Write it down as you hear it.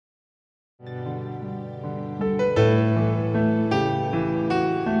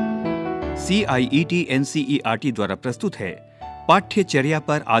CIET NCERT द्वारा प्रस्तुत है पाठ्यचर्या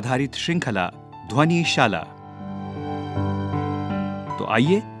पर आधारित श्रृंखला ध्वनि शाला। तो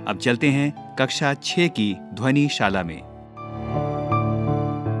आइए अब चलते हैं कक्षा 6 की ध्वनि शाला में।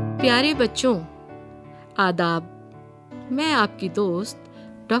 प्यारे बच्चों, आदाब। मैं आपकी दोस्त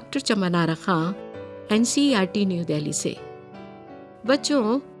डॉक्टर चमन आरा खां, NCERT न्यू दिल्ली से।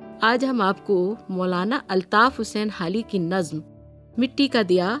 बच्चों, आज हम आपको मौलाना अल्ताफ हुसैन हाली की नज़्म मिट्टी का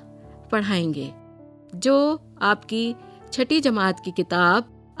दिया पढ़ाएंगे, जो आपकी 6ठी जमात की किताब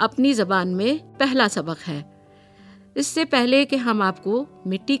अपनी ज़बान में पहला सबक है। इससे पहले कि हम आपको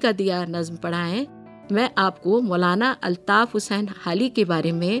मिट्टी का दिया नज़्म पढ़ाएं, मैं आपको मौलाना अल्ताफ हुसैन हाली के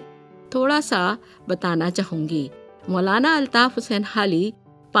बारे में थोड़ा सा बताना चाहूँगी। मौलाना अल्ताफ हुसैन हाली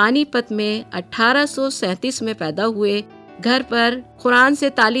पानीपत में 1837 में पैदा हुए। घर पर कुरान से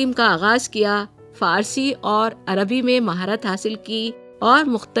तालीम का आगाज़ किया, फ़ारसी और अरबी में महारत हासिल की और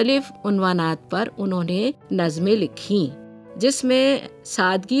मुख्तलिफ उन्वानात पर उन्होंने नज़में लिखीं, जिसमें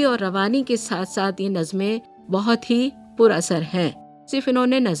सादगी और रवानी के साथ साथ ये नज़में बहुत ही पुरअसर हैं। सिर्फ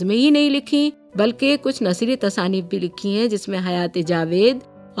इन्होंने नज़में ही नहीं लिखी बल्कि कुछ नसरी तसानीफ भी लिखी हैं, जिसमें हयात जावेद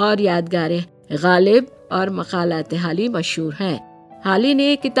और यादगार गालिब और मकालात हाली मशहूर हैं। हाली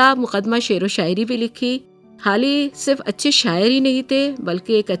ने किताब मुकदमा शेर व शायरी भी लिखी। हाली सिर्फ अच्छे शायर ही नहीं थे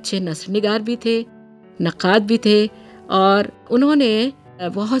बल्कि एक अच्छे नस्र निगार भी थे, नक़ाद भी थे, और उन्होंने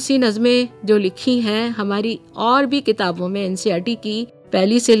बहुत सी नज़में जो लिखी हैं हमारी और भी किताबों में, NCERT की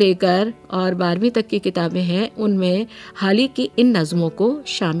पहली से लेकर और 12वीं तक की किताबें हैं, उनमें हाली की इन नज़मों को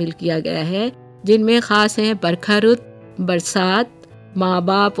शामिल किया गया है, जिनमें ख़ास हैं बरखा रुत, बरसात, माँ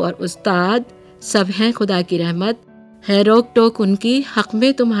बाप और उस्ताद, सब हैं खुदा की रहमत, है रोक टोक उनकी, हक़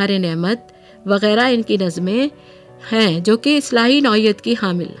में तुम्हारे नेमत वग़ैरह इनकी नज़में हैं, जो कि इस्लाही नौइयत की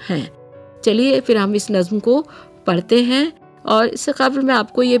हामिल हैं। चलिए फिर हम इस नज़्म को पढ़ते हैं। और इससे कबल मैं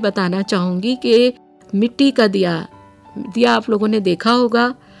आपको ये बताना चाहूँगी कि मिट्टी का दिया आप लोगों ने देखा होगा।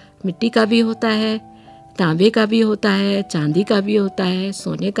 मिट्टी का भी होता है, तांबे का भी होता है, चांदी का भी होता है,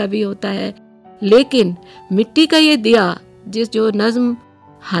 सोने का भी होता है, लेकिन मिट्टी का ये दिया, जो नज़्म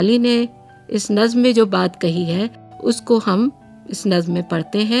हाली ने इस नज़्म में जो बात कही है उसको हम इस नज़्म में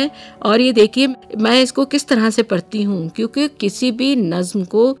पढ़ते हैं। और ये देखिए मैं इसको किस तरह से पढ़ती हूँ, क्योंकि किसी भी नज़्म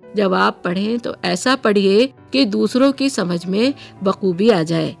को जब आप पढ़ें तो ऐसा पढ़िए कि दूसरों की समझ में बखूबी आ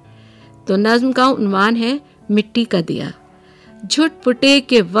जाए। तो नज़्म का उन्वान है मिट्टी का दिया। झुटपुटे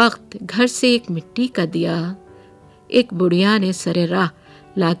के वक्त घर से एक मिट्टी का दिया, एक बुढ़िया ने सरे राह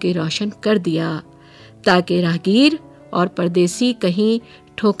लाके रोशन कर दिया, ताकि राहगीर और परदेसी कहीं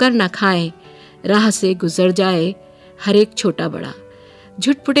ठोकर न खाए, राह से गुजर जाए हर एक छोटा बड़ा।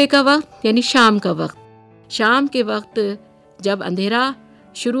 झुटपुटे का वक्त यानी शाम का वक्त। शाम के वक्त जब अंधेरा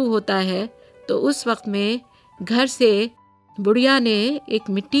शुरू होता है तो उस वक्त में घर से बुढ़िया ने एक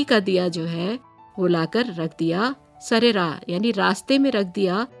मिट्टी का दिया जो है वो लाकर रख दिया, सरे राह यानी रास्ते में रख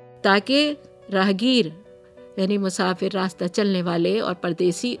दिया, ताकि राहगीर यानी मुसाफिर, रास्ता चलने वाले और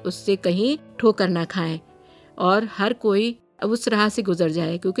परदेसी उससे कहीं ठोकर ना खाएं और हर कोई उस राह से गुजर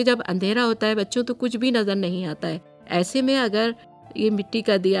जाए। क्योंकि जब अंधेरा होता है बच्चों तो कुछ भी नज़र नहीं आता है। ऐसे में अगर ये मिट्टी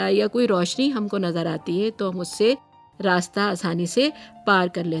का दिया या कोई रोशनी हमको नज़र आती है तो हम उससे रास्ता आसानी से पार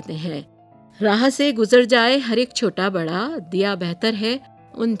कर लेते हैं। राह से गुजर जाए हर एक छोटा बड़ा, दिया बेहतर है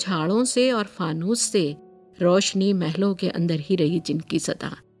उन झाड़ों से और फानूस से, रोशनी महलों के अंदर ही रही जिनकी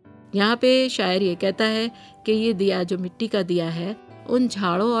सदा। यहाँ पे शायर ये कहता है कि ये दिया जो मिट्टी का दिया है उन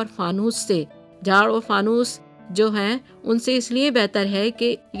झाड़ों और फानूस से, झाड़ और फानूस जो हैं उनसे इसलिए बेहतर है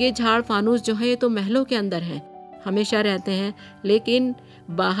कि ये झाड़ फानूस जो है ये तो महलों के अंदर हैं, हमेशा रहते हैं, लेकिन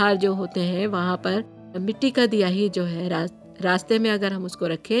बाहर जो होते हैं वहाँ पर मिट्टी का दिया ही जो है रास्ते में अगर हम उसको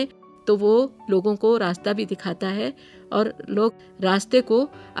रखें तो वो लोगों को रास्ता भी दिखाता है और लोग रास्ते को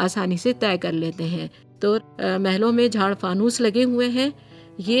आसानी से तय कर लेते हैं। तो महलों में झाड़ फानूस लगे हुए हैं,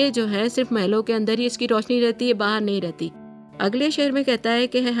 ये जो है सिर्फ महलों के अंदर ही इसकी रोशनी रहती है, बाहर नहीं रहती। अगले शेर में कहता है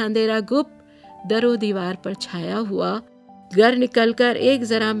कि है अंधेरा गुप्त दरो दीवार पर छाया हुआ, घर निकल कर एक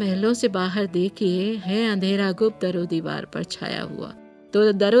जरा महलों से बाहर देखिए, है अंधेरा गुप्त दरो दीवार पर छाया हुआ।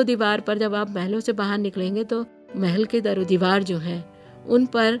 तो दरो दीवार पर जब आप महलों से बाहर निकलेंगे तो महल के दरो दीवार जो हैं उन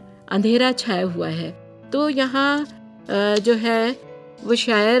पर अंधेरा छाया हुआ है। तो यहाँ जो है वो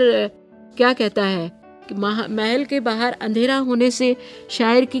शायर क्या कहता है कि महल के बाहर अंधेरा होने से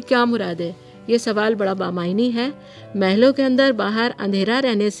शायर की क्या मुराद है? ये सवाल बड़ा बामायनी है। महलों के अंदर बाहर अंधेरा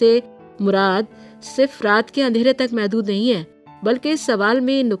रहने से मुराद सिर्फ रात के अंधेरे तक महदूद नहीं है, बल्कि इस सवाल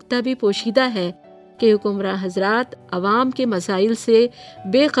में नुक्ता भी पोशीदा है कि हुक्मरान हजरात अवाम के मसाइल से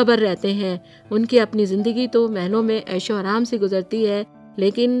बेखबर रहते हैं। उनकी अपनी ज़िंदगी तो महलों में ऐशो आराम से गुजरती है,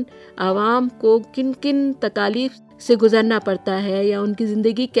 لیکن عوام کو کن کن تکالیف سے گزرنا پڑتا ہے یا ان کی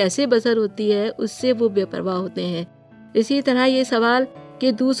زندگی کیسے بسر ہوتی ہے اس سے وہ بے پرواہ ہوتے ہیں۔ اسی طرح یہ سوال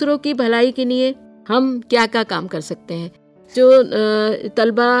کہ دوسروں کی بھلائی کے لیے ہم کیا کیا کام کر سکتے ہیں، جو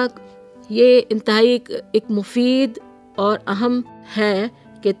طلبہ یہ انتہائی ایک مفید اور اہم ہے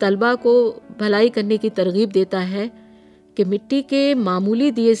کہ طلبہ کو بھلائی کرنے کی ترغیب دیتا ہے کہ مٹی کے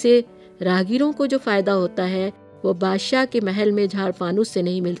معمولی دیے سے راہگیروں کو جو فائدہ ہوتا ہے وہ بادشاہ کے محل میں جھاڑ فانوس سے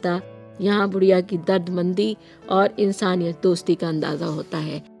نہیں ملتا، یہاں بڑھیا کی درد مندی اور انسانیت دوستی کا اندازہ ہوتا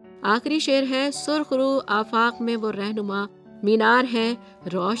ہے۔ آخری شعر ہے، سرخ رو آفاق میں وہ رہنما مینار ہے،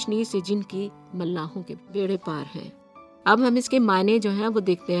 روشنی سے جن کی ملاحوں کے بیڑے پار ہیں۔ اب ہم اس کے معنی جو ہیں وہ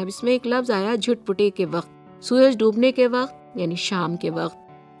دیکھتے ہیں۔ اب اس میں ایک لفظ آیا جھٹ پٹے کے وقت، سورج ڈوبنے کے وقت یعنی شام کے وقت،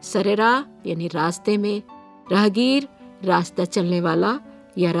 سر راہ یعنی راستے میں، راہگیر راستہ چلنے والا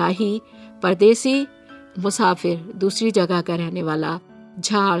یا راہی، پردیسی مسافر دوسری جگہ کا رہنے والا،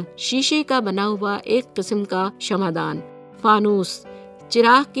 جھاڑ شیشے کا بنا ہوا ایک قسم کا شمعدان، فانوس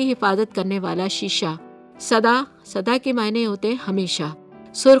چراغ کی حفاظت کرنے والا شیشہ، صدا کے معنی ہوتے ہیں ہمیشہ،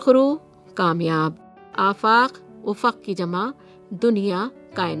 سرخ رو کامیاب، آفاق افق کی جمع، دنیا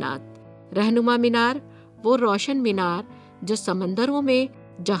کائنات، رہنما مینار وہ روشن مینار جو سمندروں میں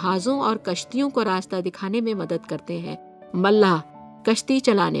جہازوں اور کشتیوں کو راستہ دکھانے میں مدد کرتے ہیں، ملاح کشتی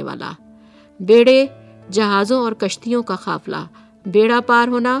چلانے والا، بیڑے جہازوں اور کشتیوں کا قافلہ، بیڑا پار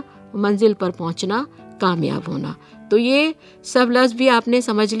ہونا، منزل پر پہنچنا، کامیاب ہونا۔ تو یہ سب لفظ بھی آپ نے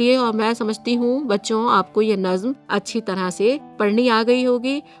سمجھ لیے، اور میں سمجھتی ہوں بچوں آپ کو یہ نظم اچھی طرح سے پڑھنی آ گئی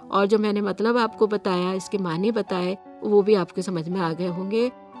ہوگی، اور جو میں نے مطلب آپ کو بتایا، اس کے معنی بتائے، وہ بھی آپ کے سمجھ میں آ گئے ہوں گے۔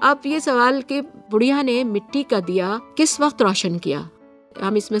 اب یہ سوال کہ بڑھیا نے مٹی کا دیا کس وقت روشن کیا،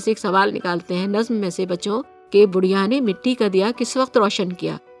 ہم اس میں سے ایک سوال نکالتے ہیں نظم میں سے بچوں کہ بڑھیا نے مٹی کا دیا کس وقت روشن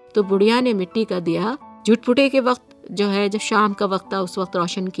کیا۔ تو بڑھیا نے مٹی کا دیا جھٹ پٹے کے وقت جو ہے، جب شام کا وقت تھا اس وقت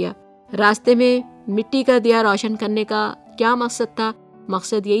روشن کیا۔ راستے میں مٹی کا دیا روشن کرنے کا کیا مقصد تھا؟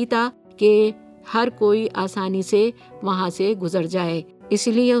 مقصد یہی تھا کہ ہر کوئی آسانی سے وہاں سے گزر جائے، اس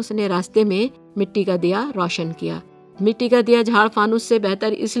لیے اس نے راستے میں مٹی کا دیا روشن کیا۔ مٹی کا دیا جھاڑ فانوس سے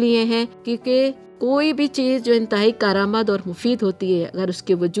بہتر اس لیے ہے کیونکہ کوئی بھی چیز جو انتہائی کارآمد اور مفید ہوتی ہے، اگر اس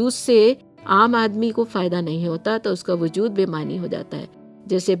کے وجود سے عام آدمی کو فائدہ نہیں ہوتا تو اس کا وجود بے معنی ہو جاتا ہے۔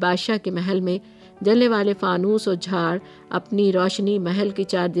 جیسے بادشاہ کے محل میں جلنے والے فانوس اور جھاڑ اپنی روشنی محل کی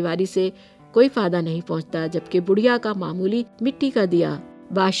چار دیواری سے کوئی فائدہ نہیں پہنچتا، جبکہ بڑھیا کا معمولی مٹی کا دیا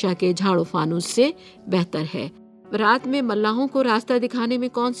بادشاہ کے جھاڑ و فانوس سے بہتر ہے۔ رات میں ملاحوں کو راستہ دکھانے میں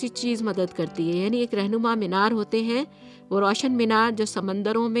کون سی چیز مدد کرتی ہے؟ یعنی ایک رہنما مینار ہوتے ہیں، وہ روشن مینار جو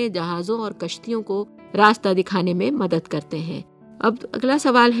سمندروں میں جہازوں اور کشتیوں کو راستہ دکھانے میں مدد کرتے ہیں۔ اب اگلا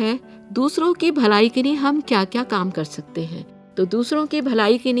سوال ہے، دوسروں کی بھلائی کے لیے ہم کیا کیا کام کر سکتے ہیں؟ تو دوسروں کی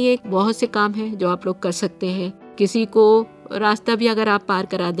بھلائی کے لیے بہت سے کام ہیں جو آپ لوگ کر سکتے ہیں۔ کسی کو راستہ بھی اگر آپ پار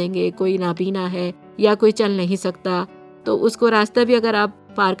کرا دیں گے، کوئی نابینا ہے یا کوئی چل نہیں سکتا تو اس کو راستہ بھی اگر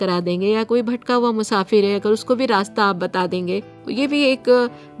آپ پار کرا دیں گے، یا کوئی بھٹکا ہوا مسافر ہے اگر اس کو بھی راستہ آپ بتا دیں گے، یہ بھی ایک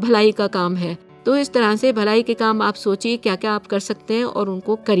بھلائی کا کام ہے۔ تو اس طرح سے بھلائی کے کام آپ سوچیے کیا کیا آپ کر سکتے ہیں اور ان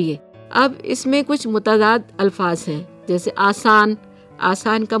کو کریے۔ اب اس میں کچھ متضاد الفاظ ہیں، جیسے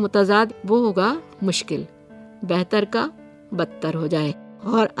آسان کا متضاد وہ ہوگا مشکل، بہتر کا بدتر ہو جائے،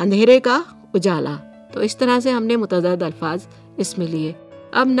 اور اندھیرے کا اجالا۔ تو اس طرح سے ہم نے متضاد الفاظ اس میں لیے۔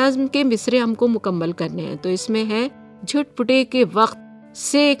 اب نظم کے مصرے ہم کو مکمل کرنے ہیں، تو اس میں ہے جھٹ پٹے کے وقت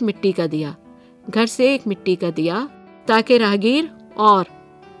سے ایک مٹی کا دیا، گھر سے ایک مٹی کا دیا تاکہ راہگیر اور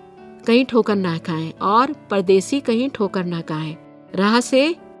کہیں ٹھوکر نہ کھائیں اور پردیسی کہیں ٹھوکر نہ کھائیں، راہ سے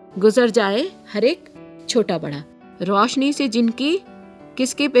گزر جائے ہر ایک چھوٹا بڑا، روشنی سے جن کی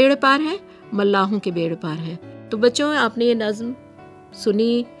کس کے بیڑ پار ہے؟ ملاحوں کے بیڑ پار ہے۔ تو بچوں آپ نے یہ نظم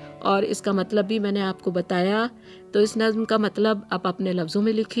سنی اور اس کا مطلب بھی میں نے آپ کو بتایا، تو اس نظم کا مطلب آپ اپنے لفظوں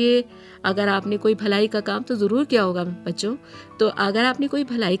میں لکھیے۔ اگر آپ نے کوئی بھلائی کا کام تو ضرور کیا ہوگا بچوں، تو اگر آپ نے کوئی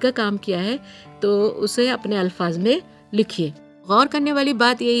بھلائی کا کام کیا ہے تو اسے اپنے الفاظ میں لکھیے۔ غور کرنے والی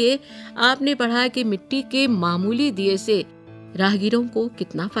بات یہی ہے، آپ نے پڑھا کہ مٹی کے معمولی دیے سے راہگیروں کو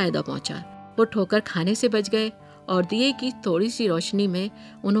کتنا فائدہ پہنچا، وہ ٹھوکر کھانے سے بچ گئے اور دیے کی تھوڑی سی روشنی میں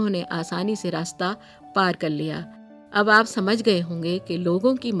انہوں نے آسانی سے راستہ پار کر لیا۔ اب آپ سمجھ گئے ہوں گے کہ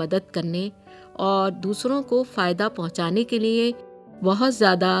لوگوں کی مدد کرنے اور دوسروں کو فائدہ پہنچانے کے لیے بہت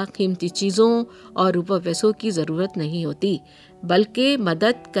زیادہ قیمتی چیزوں اور روپے پیسوں کی ضرورت نہیں ہوتی، بلکہ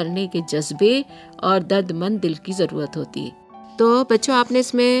مدد کرنے کے جذبے اور درد مند دل کی ضرورت ہوتی ہے۔ تو بچوں آپ نے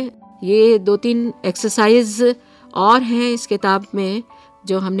اس میں یہ 2-3 ایکسرسائز اور ہیں اس کتاب میں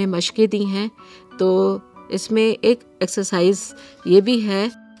جو ہم نے مشقیں دی ہیں، تو اس میں ایک ایکسرسائز یہ بھی ہے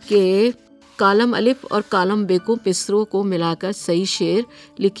کہ کالم الف اور کالم بے کو پسروں کو ملا کر صحیح شعر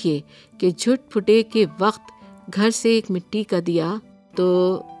لکھیے کہ جھٹ پھٹے کے وقت گھر سے ایک مٹی کا دیا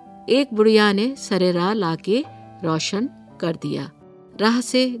تو ایک بڑھیا نے سرے راہ لا کے روشن کر دیا، راہ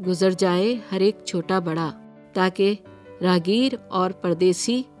سے گزر جائے ہر ایک چھوٹا بڑا، تاکہ راہگیر اور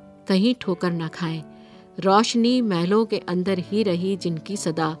پردیسی کہیں ٹھوکر نہ کھائیں۔ روشنی محلوں کے اندر ہی رہی جن کی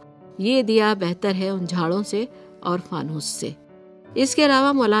صدا، یہ دیا بہتر ہے ان جھاڑوں سے اور فانوس سے۔ اس کے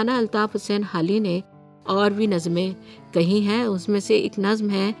علاوہ مولانا الطاف حسین حالی نے اور بھی نظمیں کہی ہیں۔ اس میں سے ایک نظم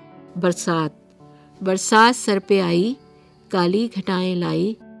ہے برسات۔ برسات سر پہ آئی، کالی گھٹائیں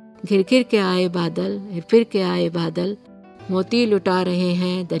لائی، گھر گھر کے آئے بادل، پھر کے آئے بادل، موتی لٹا رہے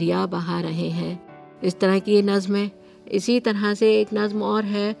ہیں، دریا بہا رہے ہیں۔ اس طرح کی یہ نظم ہے۔ اسی طرح سے ایک نظم اور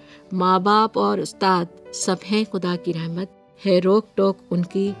ہے، ماں باپ اور استاد سب ہیں خدا کی رحمت، ہے روک ٹوک ان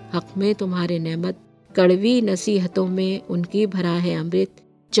کی حق میں تمہارے نعمت، کڑوی نصیحتوں میں ان کی بھرا ہے امرت،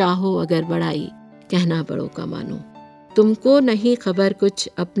 چاہو اگر بڑائی کہنا بڑوں کا مانو۔ تم کو نہیں خبر کچھ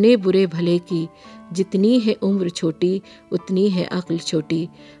اپنے برے بھلے کی، جتنی ہے عمر چھوٹی اتنی ہے عقل چھوٹی،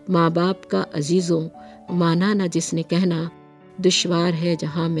 ماں باپ کا عزیزوں مانا نہ جس نے کہنا، دشوار ہے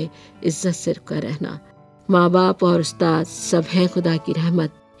جہاں میں عزت سر کا رہنا۔ ماں باپ اور استاد سب ہیں خدا کی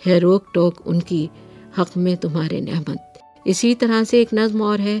رحمت، ہے روک ٹوک ان کی حق میں تمہارے نعمت۔ اسی طرح سے ایک نظم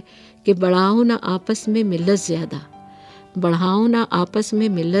اور ہے کہ بڑھاؤ نہ آپس میں ملت زیادہ، بڑھاؤ نہ آپس میں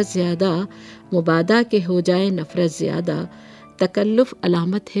ملت زیادہ، مبادا کے ہو جائے نفرت زیادہ، تکلف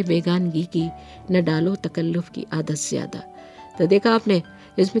علامت ہے بیگانگی کی، نہ ڈالو تکلف کی عادت زیادہ۔ تو دیکھا آپ نے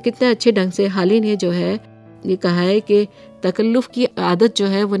اس میں کتنے اچھے ڈھنگ سے حالی نے جو ہے یہ کہا ہے کہ تکلف کی عادت جو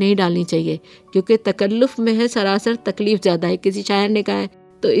ہے وہ نہیں ڈالنی چاہیے، کیونکہ تکلف میں ہے سراسر تکلیف زیادہ ہے، کسی شاعر نے کہا ہے۔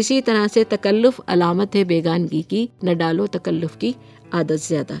 تو اسی طرح سے تکلف علامت ہے بیگانگی کی، نہ ڈالو تکلف کی عادت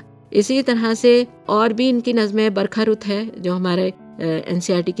زیادہ۔ اسی طرح سے اور بھی ان کی نظمیں، برکھا رت ہے جو ہمارے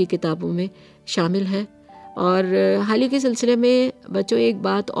NCERT کی کتابوں میں شامل ہے۔ اور حالی کے سلسلے میں بچوں ایک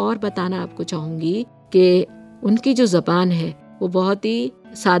بات اور بتانا آپ کو چاہوں گی کہ ان کی جو زبان ہے وہ بہت ہی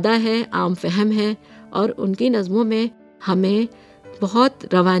سادہ ہے، عام فہم ہے، اور ان کی نظموں میں ہمیں بہت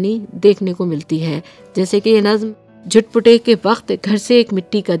روانی دیکھنے کو ملتی ہے۔ جیسے کہ یہ نظم، جھٹ پٹے کے وقت گھر سے ایک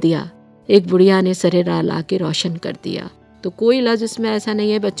مٹی کا دیا، ایک بڑھیا نے سرے راہ لا کے روشن کر دیا۔ تو کوئی لفظ اس میں ایسا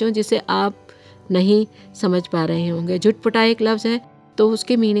نہیں ہے بچوں جسے آپ نہیں سمجھ پا رہے ہوں گے۔ جھٹ پٹا ایک لفظ ہے، تو اس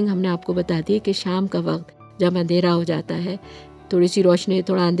کے میننگ ہم نے آپ کو بتا دی کہ شام کا وقت جب اندھیرا ہو جاتا ہے، تھوڑی سی روشنی،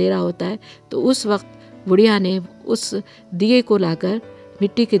 تھوڑا اندھیرا ہوتا ہے، تو اس وقت بڑھیا نے اس دیے کو لا کر،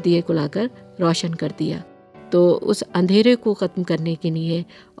 مٹی کے دیے کو لا کر روشن کر دیا۔ تو اس اندھیرے کو ختم کرنے کے لیے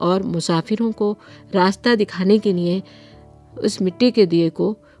اور مسافروں کو راستہ دکھانے کے لیے اس مٹی کے دیے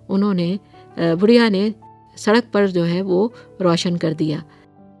کو انہوں نے، بڑھیا نے سڑک پر جو ہے وہ روشن کر دیا۔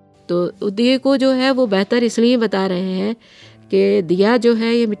 تو دیے کو جو ہے وہ بہتر اس لیے بتا رہے ہیں کہ دیا جو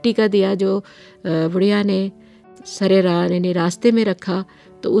ہے، یہ مٹی کا دیا جو بڑھیا نے سرے راہ یعنی راستے میں رکھا،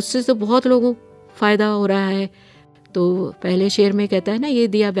 تو اس سے تو بہت لوگوں کو فائدہ ہو رہا ہے۔ تو پہلے شعر میں کہتا ہے نا، یہ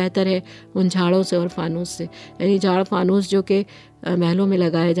دیا بہتر ہے ان جھاڑوں سے اور فانوس سے، یعنی جھاڑ فانوس جو کہ محلوں میں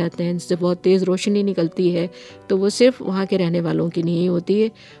لگائے جاتے ہیں، جس سے بہت تیز روشنی نکلتی ہے، تو وہ صرف وہاں کے رہنے والوں کی نہیں ہوتی ہے،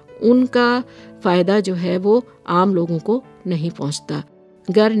 ان کا فائدہ جو ہے وہ عام لوگوں کو نہیں پہنچتا۔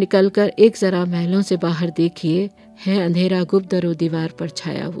 گر نکل کر ایک ذرا محلوں سے باہر دیکھیے، ہے اندھیرا گپ در و دیوار پر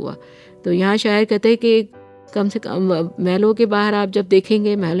چھایا ہوا۔ تو یہاں شاعر کہتے ہیں کہ کم سے کم محلوں کے باہر آپ جب دیکھیں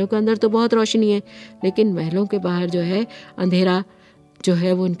گے، محلوں کے اندر تو بہت روشنی ہے، لیکن محلوں کے باہر جو ہے اندھیرا جو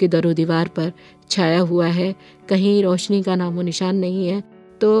ہے وہ ان کے در و دیوار پر چھایا ہوا ہے، کہیں روشنی کا نام و نشان نہیں ہے۔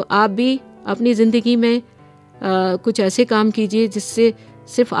 تو آپ بھی اپنی زندگی میں کچھ ایسے کام کیجئے جس سے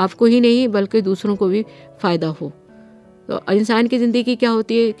صرف آپ کو ہی نہیں بلکہ دوسروں کو بھی فائدہ ہو۔ تو انسان کی زندگی کیا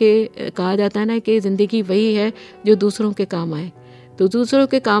ہوتی ہے کہ کہا جاتا ہے نا کہ زندگی وہی ہے جو دوسروں کے کام آئے۔ تو دوسروں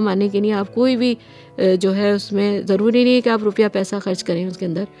کے کام آنے کے لیے آپ کوئی بھی جو ہے اس میں ضروری نہیں ہے کہ آپ روپیہ پیسہ خرچ کریں اس کے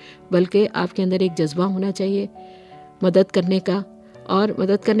اندر، بلکہ آپ کے اندر ایک جذبہ ہونا چاہیے مدد کرنے کا، اور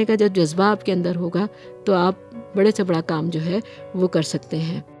مدد کرنے کا جب جذبہ آپ کے اندر ہوگا تو آپ بڑے سے بڑا کام جو ہے وہ کر سکتے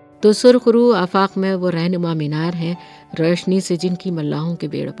ہیں۔ تو سرخ رو آفاق میں وہ رہنما مینار ہیں، روشنی سے جن کی ملاحوں کے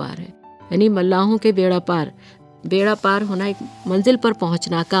بیڑا پار ہے، یعنی ملاحوں کے بیڑا پار ہونا، ایک منزل پر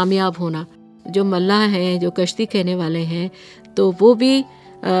پہنچنا، کامیاب ہونا۔ جو ملاح ہیں، جو کشتی کہنے والے ہیں، تو وہ بھی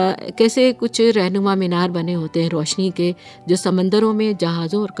کیسے کچھ رہنما مینار بنے ہوتے ہیں روشنی کے، جو سمندروں میں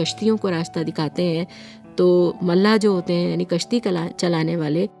جہازوں اور کشتیوں کو راستہ دکھاتے ہیں۔ تو ملاح جو ہوتے ہیں یعنی کشتی چلانے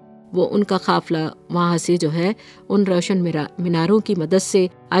والے، وہ ان کا قافلہ وہاں سے جو ہے ان روشن میناروں کی مدد سے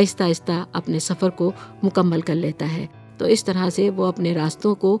آہستہ آہستہ اپنے سفر کو مکمل کر لیتا ہے۔ تو اس طرح سے وہ اپنے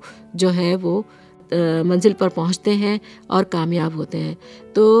راستوں کو جو ہے وہ منزل پر پہنچتے ہیں اور کامیاب ہوتے ہیں۔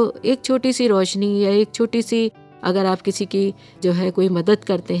 تو ایک چھوٹی سی روشنی یا ایک چھوٹی سی اگر آپ کسی کی جو ہے کوئی مدد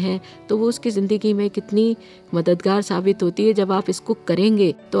کرتے ہیں تو وہ اس کی زندگی میں کتنی مددگار ثابت ہوتی ہے۔ جب آپ اس کو کریں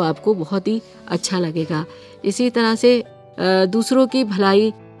گے تو آپ کو بہت ہی اچھا لگے گا۔ اسی طرح سے دوسروں کی بھلائی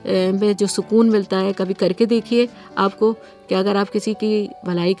میں جو سکون ملتا ہے، کبھی کر کے دیکھیے آپ کو کہ اگر آپ کسی کی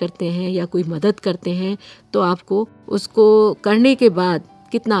بھلائی کرتے ہیں یا کوئی مدد کرتے ہیں تو آپ کو اس کو کرنے کے بعد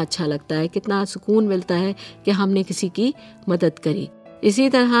کتنا اچھا لگتا ہے، کتنا سکون ملتا ہے کہ ہم نے کسی کی مدد کری۔ اسی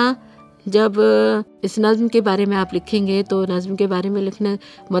طرح جب اس نظم کے بارے میں آپ لکھیں گے تو نظم کے بارے میں لکھنا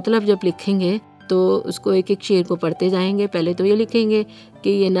مطلب جب لکھیں گے تو اس کو ایک ایک شعر کو پڑھتے جائیں گے۔ پہلے تو یہ لکھیں گے کہ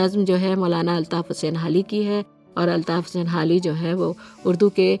یہ نظم جو ہے مولانا الطاف حسین حالی کی ہے، اور الطاف حسین حالی جو ہے وہ اردو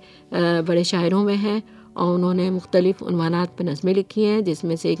کے بڑے شاعروں میں ہیں، اور انہوں نے مختلف عنوانات پہ نظمیں لکھی ہیں، جس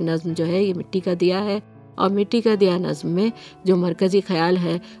میں سے ایک نظم جو ہے یہ مٹی کا دیا ہے۔ اور مٹی کا دیا نظم میں جو مرکزی خیال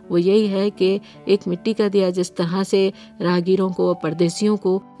ہے وہ یہی ہے کہ ایک مٹی کا دیا جس طرح سے راہگیروں کو، پردیسیوں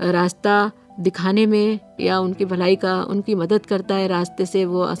کو راستہ دکھانے میں یا ان کی بھلائی کا ان کی مدد کرتا ہے، راستے سے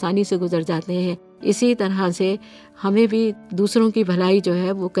وہ آسانی سے گزر جاتے ہیں، اسی طرح سے ہمیں بھی دوسروں کی بھلائی جو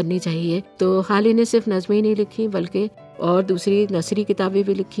ہے وہ کرنی چاہیے۔ تو حالی نے صرف نظمیں نہیں لکھی بلکہ اور دوسری نثری کتابیں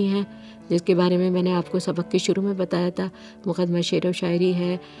بھی لکھی ہیں، جس کے بارے میں نے آپ کو سبق کے شروع میں بتایا تھا۔ مقدمہ شعر و شاعری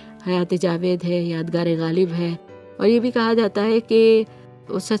ہے، حیات جاوید ہے، یادگار غالب ہے۔ اور یہ بھی کہا جاتا ہے کہ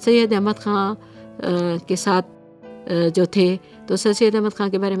سر سید احمد خان کے ساتھ جو تھے، تو سر سید احمد خان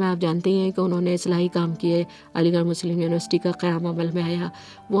کے بارے میں آپ جانتے ہیں کہ انہوں نے اصلاحی کام کیے، علی گڑھ مسلم یونیورسٹی کا قیام عمل میں آیا،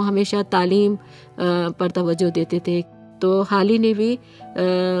 وہ ہمیشہ تعلیم پر توجہ دیتے تھے۔ تو حالی نے بھی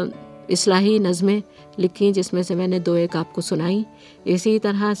اصلاحی نظمیں لکھی، جس میں سے میں نے دو ایک آپ کو سنائی۔ اسی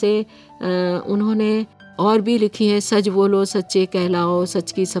طرح سے انہوں نے اور بھی لکھی ہیں، سچ بولو سچے کہلاؤ،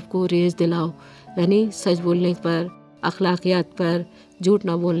 سچ کی سب کو ریز دلاؤ، یعنی سچ بولنے پر، اخلاقیات پر، جھوٹ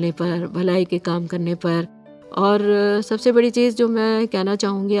نہ بولنے پر، بھلائی کے کام کرنے پر۔ اور سب سے بڑی چیز جو میں کہنا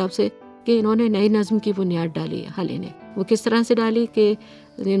چاہوں گی آپ سے کہ انہوں نے نئی نظم کی بنیاد ڈالی حالی نے۔ وہ کس طرح سے ڈالی کہ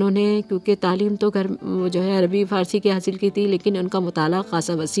انہوں نے، کیونکہ تعلیم تو گھر جو ہے عربی فارسی کی حاصل کی تھی، لیکن ان کا مطالعہ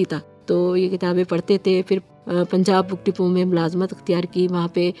خاصا وسیع تھا، تو یہ کتابیں پڑھتے تھے۔ پھر پنجاب بک ڈپو میں ملازمت اختیار کی، وہاں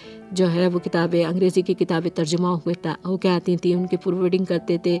پہ جو ہے وہ کتابیں، انگریزی کی کتابیں ترجمہ ہو کے آتی تھیں، ان کی پروف ریڈنگ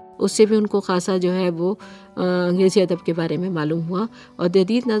کرتے تھے، اس سے بھی ان کو خاصا جو ہے وہ انگریزی ادب کے بارے میں معلوم ہوا۔ اور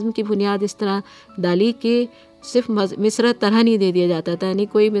جدید نظم کی بنیاد اس طرح ڈالی کہ صرف مصرع طرح نہیں دے دیا جاتا تھا، یعنی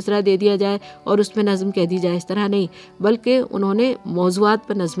کوئی مصرع دے دیا جائے اور اس میں نظم کہہ دی جائے، اس طرح نہیں، بلکہ انہوں نے موضوعات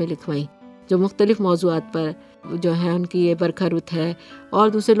پر نظمیں لکھوائیں، جو مختلف موضوعات پر جو ہے ان کی یہ برکھرت ہے۔ اور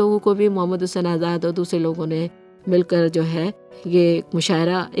دوسرے لوگوں کو بھی، محمد حسین آزاد اور دوسرے لوگوں نے مل کر جو ہے یہ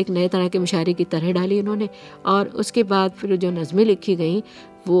مشاعرہ، ایک نئے طرح کے مشاعرے کی طرح ڈالی انہوں نے۔ اور اس کے بعد پھر جو نظمیں لکھی گئیں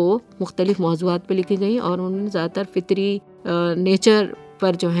وہ مختلف موضوعات پہ لکھی گئیں، اور انہوں نے زیادہ تر فطری نیچر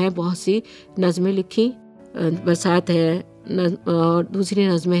پر جو ہے بہت سی نظمیں لکھی۔ برسات ہے اور دوسری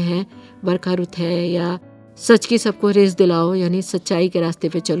نظمیں ہیں، برکھرت ہے، یا سچ کی سب کو ریز دلاؤ، یعنی سچائی کے راستے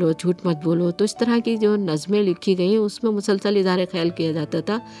پہ چلو، جھوٹ مت بولو۔ تو اس طرح کی جو نظمیں لکھی گئیں اس میں مسلسل اظہار خیال کیا جاتا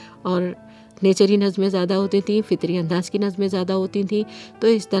تھا، اور نیچری نظمیں زیادہ ہوتی تھیں، فطری انداز کی نظمیں زیادہ ہوتی تھیں۔ تو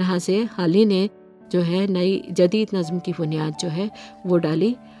اس طرح سے حالی نے جو ہے نئی جدید نظم کی بنیاد جو ہے وہ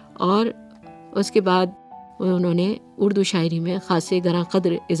ڈالی، اور اس کے بعد انہوں نے اردو شاعری میں خاصے گراں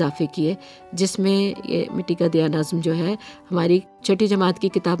قدر اضافے کیے، جس میں یہ مٹی کا دیا نظم جو ہے ہماری چھٹی جماعت کی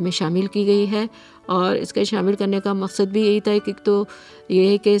کتاب میں شامل کی گئی ہے۔ اور اس کے شامل کرنے کا مقصد بھی یہی تھا کہ تو یہ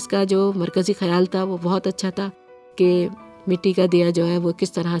ہے کہ اس کا جو مرکزی خیال تھا وہ بہت اچھا تھا کہ مٹی کا دیا جو ہے وہ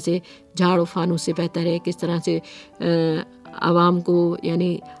کس طرح سے جھاڑ و فانوس سے بہتر ہے، کس طرح سے عوام کو،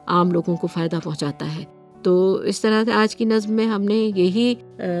 یعنی عام لوگوں کو فائدہ پہنچاتا ہے۔ تو اس طرح سے آج کی نظم میں ہم نے یہی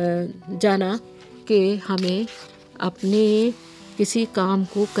جانا کہ ہمیں اپنے کسی کام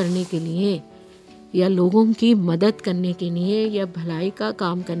کو کرنے کے لیے، یا لوگوں کی مدد کرنے کے لیے، یا بھلائی کا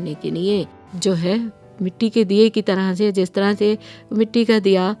کام کرنے کے لیے جو ہے مٹی کے دیے کی طرح سے، جس طرح سے مٹی کا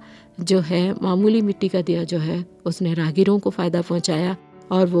دیا جو ہے، معمولی مٹی کا دیا جو ہے، اس نے راہگیروں کو فائدہ پہنچایا،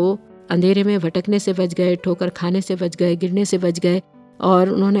 اور وہ اندھیرے میں بھٹکنے سے بچ گئے، ٹھوکر کھانے سے بچ گئے، گرنے سے بچ گئے، اور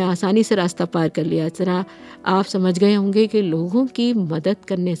انہوں نے آسانی سے راستہ پار کر لیا۔ اس طرح آپ سمجھ گئے ہوں گے کہ لوگوں کی مدد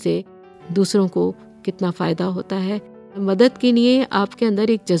کرنے سے دوسروں کو کتنا فائدہ ہوتا ہے۔ مدد کے لیے آپ کے اندر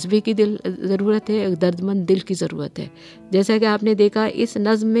ایک جذبے کی ضرورت ہے، ایک درد مند دل کی ضرورت ہے۔ جیسا کہ آپ نے دیکھا اس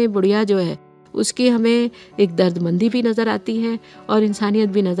نظم میں بڑھیا جو ہے اس کی ہمیں ایک درد مندی بھی نظر آتی ہے اور انسانیت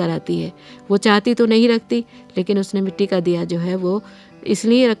بھی نظر آتی ہے۔ وہ چاہتی تو نہیں رکھتی، لیکن اس نے مٹی کا دیا جو ہے وہ اس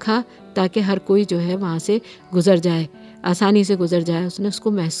لیے رکھا تاکہ ہر کوئی جو ہے وہاں سے گزر جائے، آسانی سے گزر جائے۔ اس نے اس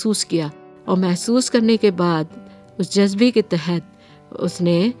کو محسوس کیا، اور محسوس کرنے کے بعد اس جذبے کے تحت اس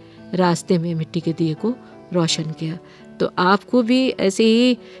نے راستے میں مٹی کے دیے کو روشن کیا۔ تو آپ کو بھی ایسے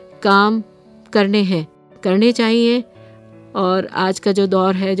ہی کام کرنے چاہیے۔ اور آج کا جو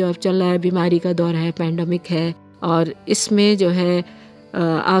دور ہے، جو اب چل رہا ہے، بیماری کا دور ہے، پینڈیمک ہے، اور اس میں جو ہے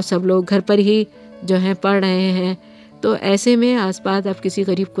آپ سب لوگ گھر پر ہی جو ہیں پڑھ رہے ہیں، تو ایسے میں آس پاس آپ کسی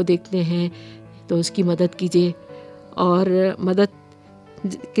غریب کو دیکھتے ہیں تو اس کی مدد کیجیے، اور مدد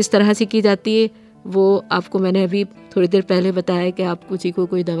کس طرح سے کی جاتی ہے وہ آپ کو میں نے ابھی تھوڑی دیر پہلے بتایا کہ آپ کسی کو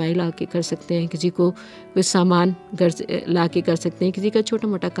کوئی دوائی لا کے کر سکتے ہیں، کسی کو کوئی سامان گھر سے لا کے کر سکتے ہیں، کسی کا چھوٹا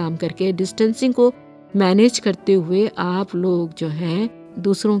موٹا کام کر کے ڈسٹینسنگ کو مینیج کرتے ہوئے آپ لوگ جو ہیں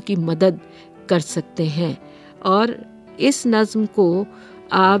دوسروں کی مدد کر سکتے ہیں۔ اور اس نظم کو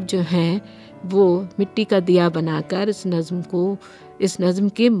آپ جو ہیں وہ مٹی کا دیا بنا کر اس نظم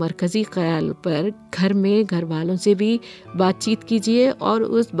کے مرکزی خیال پر گھر میں گھر والوں سے بھی بات چیت کیجیے، اور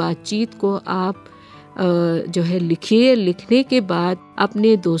اس بات چیت کو آپ جو ہے لکھیے، لکھنے کے بعد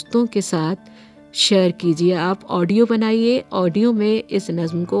اپنے دوستوں کے ساتھ شیئر کیجیے۔ آپ آڈیو بنائیے، آڈیو میں اس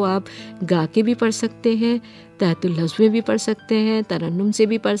نظم کو آپ گا کے بھی پڑھ سکتے ہیں، تحت اللفظ میں بھی پڑھ سکتے ہیں، ترنم سے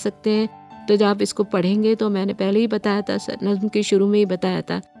بھی پڑھ سکتے ہیں۔ تو جب آپ اس کو پڑھیں گے تو میں نے پہلے ہی بتایا تھا، نظم کے شروع میں ہی بتایا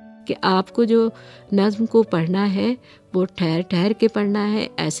تھا کہ آپ کو جو نظم کو پڑھنا ہے وہ ٹھہر ٹھہر کے پڑھنا ہے،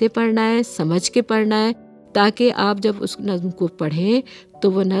 ایسے پڑھنا ہے، سمجھ کے پڑھنا ہے، تاکہ آپ جب اس نظم کو پڑھیں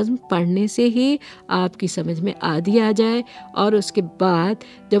تو وہ نظم پڑھنے سے ہی آپ کی سمجھ میں آدھی آ جائے، اور اس کے بعد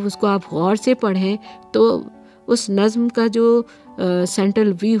جب اس کو آپ غور سے پڑھیں تو اس نظم کا جو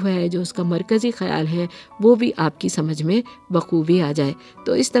سینٹرل ویو ہے، جو اس کا مرکزی خیال ہے، وہ بھی آپ کی سمجھ میں بخوبی آ جائے۔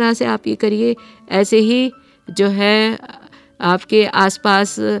 تو اس طرح سے آپ یہ کریے۔ ایسے ہی جو ہے آپ کے آس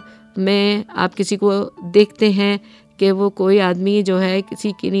پاس میں آپ کسی کو دیکھتے ہیں کہ وہ کوئی آدمی جو ہے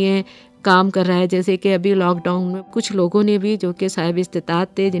کسی کے لیے کام کر رہا ہے، جیسے کہ ابھی لاک ڈاؤن میں کچھ لوگوں نے بھی جو کہ صاحب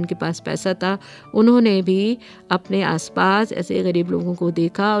استطاعت تھے، جن کے پاس پیسہ تھا، انہوں نے بھی اپنے آس پاس ایسے غریب لوگوں کو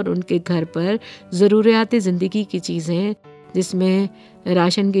دیکھا اور ان کے گھر پر ضروریات زندگی کی چیزیں، جس میں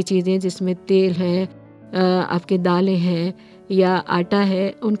راشن کی چیزیں، جس میں تیل ہے، آپ کے دالیں ہیں یا آٹا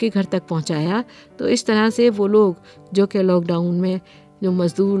ہے، ان کے گھر تک پہنچایا۔ تو اس طرح سے وہ لوگ جو کہ لاک ڈاؤن میں جو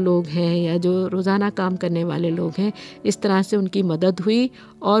مزدور لوگ ہیں یا جو روزانہ کام کرنے والے لوگ ہیں، اس طرح سے ان کی مدد ہوئی،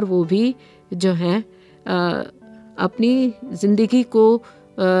 اور وہ بھی جو ہے اپنی زندگی کو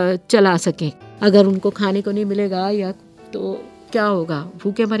چلا سکیں۔ اگر ان کو کھانے کو نہیں ملے گا یا تو کیا ہوگا،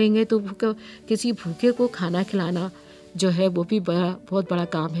 بھوکے مریں گے۔ تو کسی بھوکے کو کھانا کھلانا جو ہے وہ بھی بہت بڑا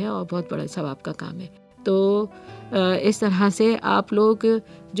کام ہے اور بہت بڑا ثواب کا کام ہے۔ تو اس طرح سے آپ لوگ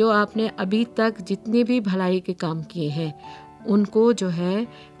جو آپ نے ابھی تک جتنے بھی بھلائی کے کام کیے ہیں ان کو جو ہے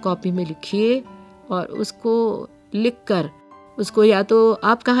کاپی میں لکھیے، اور اس کو لکھ کر اس کو یا تو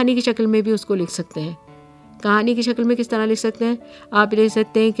آپ کہانی کی شکل میں بھی اس کو لکھ سکتے ہیں۔ کہانی کی شکل میں کس طرح لکھ سکتے ہیں؟ آپ لکھ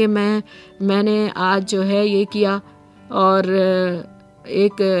سکتے ہیں کہ میں نے آج جو ہے یہ کیا، اور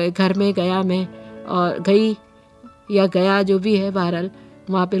ایک گھر میں گیا میں، اور گیا جو بھی ہے، بہرحال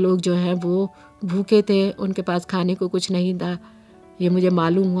وہاں پہ لوگ جو ہیں وہ بھوکے تھے، ان کے پاس کھانے کو کچھ نہیں تھا، یہ مجھے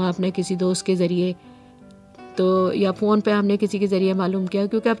معلوم ہوا اپنے کسی دوست کے ذریعے، تو یا فون پہ ہم نے کسی کے ذریعے معلوم کیا،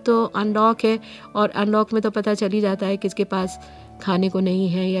 کیونکہ اب تو ان لاک ہے، اور ان لاک میں تو پتہ چل ہی جاتا ہے کس کے پاس کھانے کو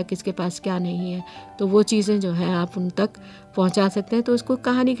نہیں ہے یا کس کے پاس کیا نہیں ہے۔ تو وہ چیزیں جو ہیں آپ ان تک پہنچا سکتے ہیں۔ تو اس کو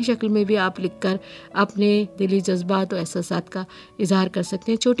کہانی کی شکل میں بھی آپ لکھ کر اپنے دلی جذبات و احساسات کا اظہار کر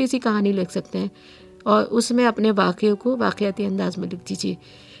سکتے ہیں۔ چھوٹی سی کہانی لکھ سکتے ہیں، اور اس میں اپنے واقعوں کو واقعاتی انداز میں لکھ دیجیے۔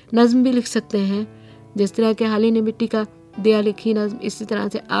 نظم بھی لکھ سکتے ہیں، جس طرح کہ حالی نے مٹی کا دیا لکھی نظم، اسی طرح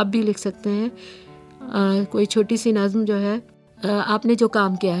سے آپ بھی لکھ سکتے ہیں۔ کوئی چھوٹی سی نظم جو ہے آپ نے جو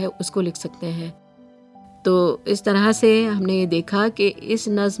کام کیا ہے اس کو لکھ سکتے ہیں۔ تو اس طرح سے ہم نے یہ دیکھا کہ اس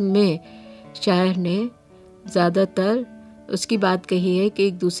نظم میں شاعر نے زیادہ تر اس کی بات کہی ہے کہ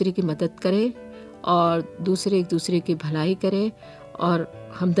ایک دوسرے کی مدد کرے، اور ایک دوسرے کی بھلائی کرے، اور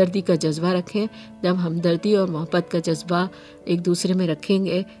ہمدردی کا جذبہ رکھیں۔ جب ہمدردی اور محبت کا جذبہ ایک دوسرے میں رکھیں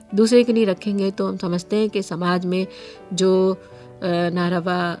گے، دوسرے کے لیے رکھیں گے، تو ہم سمجھتے ہیں کہ سماج میں جو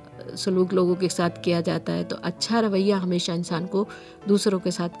ناروا سلوک لوگوں کے ساتھ کیا جاتا ہے، تو اچھا رویہ ہمیشہ انسان کو دوسروں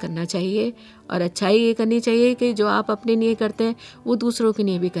کے ساتھ کرنا چاہیے، اور اچھائی یہ کرنی چاہیے کہ جو آپ اپنے لیے کرتے ہیں وہ دوسروں کے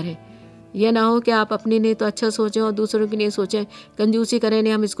لیے بھی کریں۔ یہ نہ ہو کہ آپ اپنے لیے تو اچھا سوچیں اور دوسروں کے لیے سوچیں، کنجوسی کریں،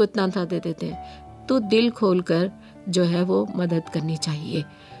 نہیں ہم اس کو اتنا تھا دے دیتے ہیں۔ تو دل کھول کر جو ہے وہ مدد کرنی چاہیے۔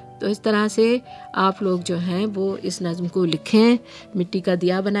 تو اس طرح سے آپ لوگ جو ہیں وہ اس نظم کو لکھیں، مٹی کا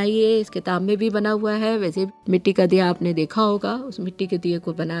دیا بنائیے۔ اس کتاب میں بھی بنا ہوا ہے، ویسے مٹی کا دیا آپ نے دیکھا ہوگا، اس مٹی کے دیے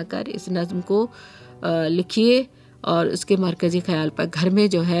کو بنا کر اس نظم کو لکھیے، اور اس کے مرکزی خیال پر گھر میں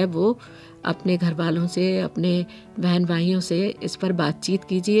جو ہے وہ اپنے گھر والوں سے، اپنے بہن بھائیوں سے اس پر بات چیت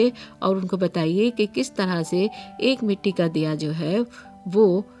کیجیے، اور ان کو بتائیے کہ کس طرح سے ایک مٹی کا دیا جو ہے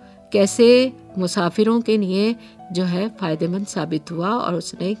وہ کیسے مسافروں کے لیے جو ہے فائدہ مند ثابت ہوا، اور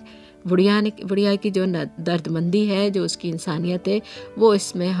اس نے بڑھیا کی جو درد مندی ہے، جو اس کی انسانیت ہے، وہ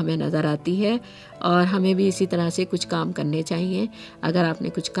اس میں ہمیں نظر آتی ہے۔ اور ہمیں بھی اسی طرح سے کچھ کام کرنے چاہیے۔ اگر آپ نے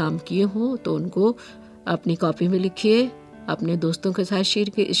کچھ کام کیے ہوں تو ان کو اپنی کاپی میں لکھیے، اپنے دوستوں کے ساتھ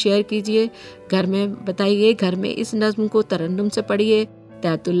شیئر کیجیے، گھر میں بتائیے، گھر میں اس نظم کو ترنم سے پڑھیے،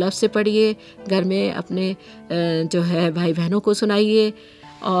 تحت اللفظ سے پڑھیے، گھر میں اپنے جو ہے بھائی بہنوں کو سنائیے،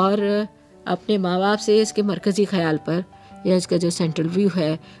 اور اپنے ماں باپ سے اس کے مرکزی خیال پر یا اس کا جو سینٹرل ویو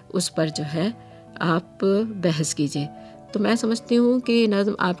ہے اس پر جو ہے آپ بحث کیجیے۔ تو میں سمجھتی ہوں کہ یہ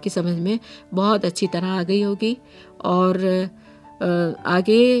نظم آپ کی سمجھ میں بہت اچھی طرح آ گئی ہوگی، اور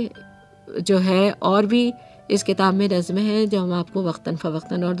آگے جو ہے اور بھی اس کتاب میں نظمیں ہیں جو ہم آپ کو وقتاً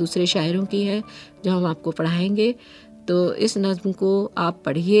فوقتاً اور دوسرے شاعروں کی ہے جو ہم آپ کو پڑھائیں گے۔ تو اس نظم کو آپ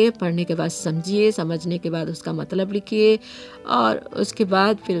پڑھیے، پڑھنے کے بعد سمجھیے، سمجھنے کے بعد اس کا مطلب لکھیے، اور اس کے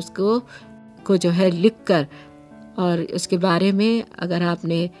بعد پھر اس کو جو ہے لکھ کر، اور اس کے بارے میں اگر آپ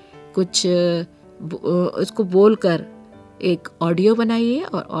نے کچھ اس کو بول کر ایک آڈیو بنائیے،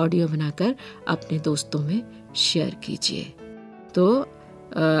 اور آڈیو بنا کر اپنے دوستوں میں شیئر کیجیے۔ تو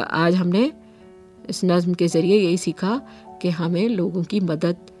آج ہم نے اس نظم کے ذریعے یہی سیکھا کہ ہمیں لوگوں کی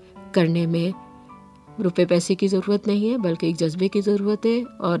مدد کرنے میں روپے پیسے کی ضرورت نہیں ہے، بلکہ ایک جذبے کی ضرورت ہے،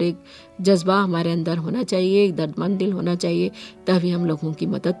 اور ایک جذبہ ہمارے اندر ہونا چاہیے، ایک درد مند دل ہونا چاہیے، تبھی ہم لوگوں کی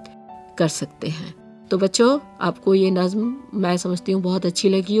مدد کر سکتے ہیں۔ تو بچوں، آپ کو یہ نظم میں سمجھتی ہوں بہت اچھی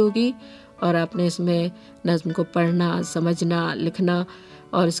لگی ہوگی، اور آپ نے اس میں نظم کو پڑھنا، سمجھنا، لکھنا،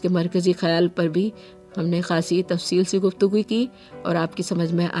 اور اس کے مرکزی خیال پر بھی ہم نے خاصی تفصیل سے گفتگو کی، اور آپ کی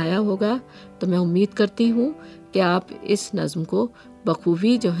سمجھ میں آیا ہوگا۔ تو میں امید کرتی ہوں کہ آپ اس نظم کو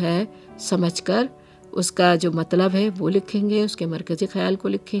بخوبی جو ہے سمجھ کر اس کا جو مطلب ہے وہ لکھیں گے، اس کے مرکزی خیال کو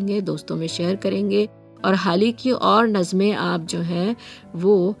لکھیں گے، دوستوں میں شیئر کریں گے، اور حال ہی کی اور نظمیں آپ جو ہیں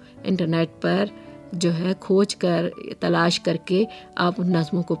وہ انٹرنیٹ پر جو ہے کھوج کر، تلاش کر کے آپ ان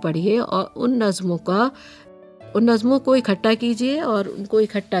نظموں کو پڑھیے، اور ان نظموں کو اکٹھا کیجیے، اور ان کو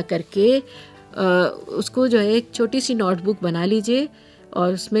اکٹھا کر کے اس کو جو ہے ایک چھوٹی سی نوٹ بک بنا لیجیے،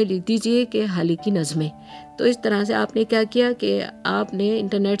 اور اس میں لکھ دیجیے کہ حال ہی کی نظمیں۔ تو اس طرح سے آپ نے کیا کیا کہ آپ نے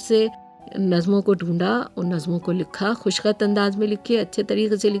انٹرنیٹ سے نظموں کو ڈھونڈا، ان نظموں کو لکھا، خوشخط انداز میں لکھیے، اچھے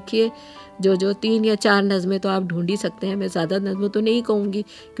طریقے سے لکھیے، جو 3 یا 4 نظمیں تو آپ ڈھونڈ ہی سکتے ہیں، میں زیادہ نظمیں تو نہیں کہوں گی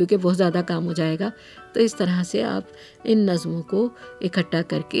کیونکہ بہت زیادہ کام ہو جائے گا۔ تو اس طرح سے آپ ان نظموں کو اکٹھا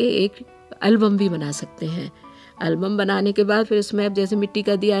کر کے ایک البم بھی بنا سکتے ہیں۔ البم بنانے کے بعد پھر اس میں اب جیسے مٹی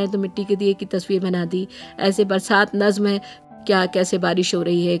کا دیا ہے تو مٹی کے دیے کی تصویر بنا دی، ایسے برسات نظم ہے، کیسے بارش ہو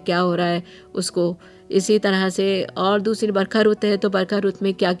رہی ہے، کیا ہو رہا ہے اس کو، اسی طرح سے اور دوسری برکھا رت ہے تو برکھا رت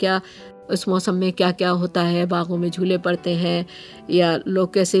میں کیا کیا، اس موسم میں کیا کیا ہوتا ہے، باغوں میں جھولے پڑتے ہیں، یا لوگ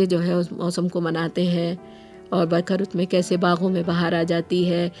کیسے جو ہے اس موسم کو مناتے ہیں، اور برکھا رت میں کیسے باغوں میں بہار آ جاتی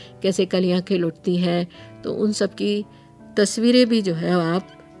ہے، کیسے کلیاں کھل اٹھتی ہیں۔ تو ان سب کی تصویریں بھی جو ہے آپ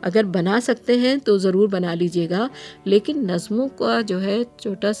اگر بنا سکتے ہیں تو ضرور بنا لیجئے گا، لیکن نظموں کا جو ہے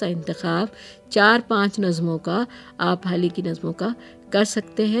چھوٹا سا انتخاب 4-5 نظموں کا آپ حال ہی کی نظموں کا کر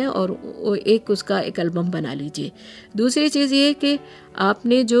سکتے ہیں، اور اس کا ایک البم بنا لیجئے۔ دوسری چیز یہ کہ آپ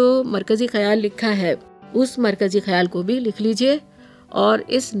نے جو مرکزی خیال لکھا ہے اس مرکزی خیال کو بھی لکھ لیجئے، اور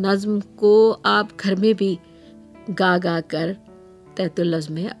اس نظم کو آپ گھر میں بھی گا کر تحت اللفظ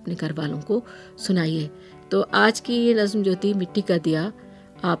میں اپنے گھر والوں کو سنائیے۔ تو آج کی یہ نظم جو تھی مٹی کا دیا،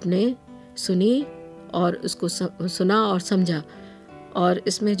 آپ نے سنی اور اس کو سنا اور سمجھا، اور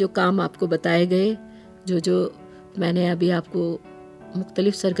اس میں جو کام آپ کو بتائے گئے، جو میں نے ابھی آپ کو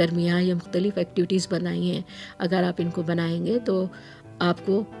مختلف سرگرمیاں یا مختلف ایکٹیویٹیز بنائی ہیں، اگر آپ ان کو بنائیں گے تو آپ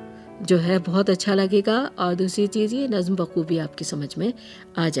کو جو ہے بہت اچھا لگے گا، اور دوسری چیز یہ نظم بخوبی آپ کی سمجھ میں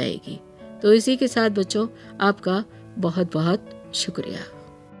آ جائے گی۔ تو اسی کے ساتھ بچوں، آپ کا بہت بہت شکریہ۔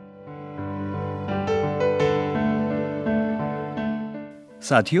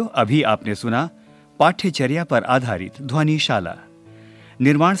 ساتھیوں، ابھی آپ نے سنا پاٹھیہ چریا پر آدھارت دھونی شالا۔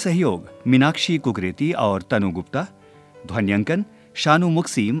 نرمان سہیوگ میناکشی ککریتی اور تنو گپتا، دھونینکن شانو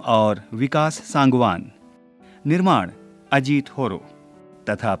مکسیم اور وکاس سانگوان، نرمان اجیت ہورو،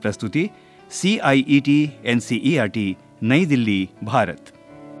 تتھا پرستوتی CIET NCERT نئی دلی، بھارت۔